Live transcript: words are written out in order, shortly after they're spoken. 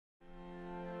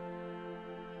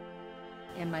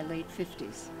in my late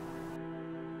 50s.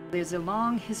 There's a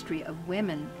long history of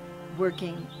women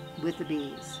working with the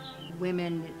bees.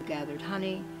 Women gathered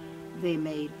honey, they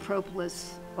made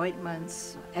propolis,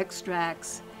 ointments,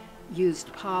 extracts,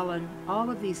 used pollen. All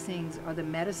of these things are the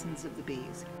medicines of the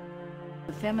bees.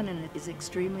 The feminine is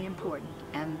extremely important,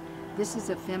 and this is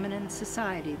a feminine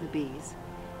society, the bees,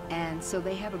 and so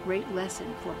they have a great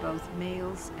lesson for both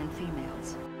males and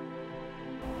females.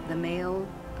 The male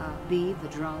bee, the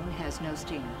drone, has no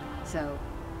sting, so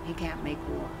he can't make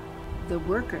war. The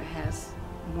worker has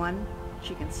one,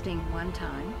 she can sting one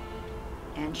time,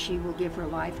 and she will give her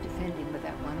life defending with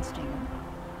that one stinger.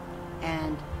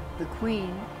 And the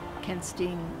queen can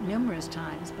sting numerous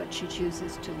times, but she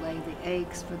chooses to lay the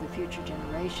eggs for the future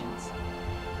generations.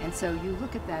 And so you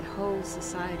look at that whole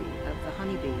society of the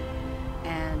honeybee,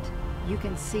 and you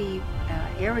can see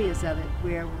areas of it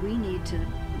where we need to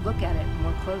look at it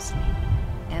more closely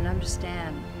and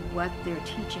understand what they're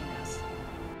teaching us.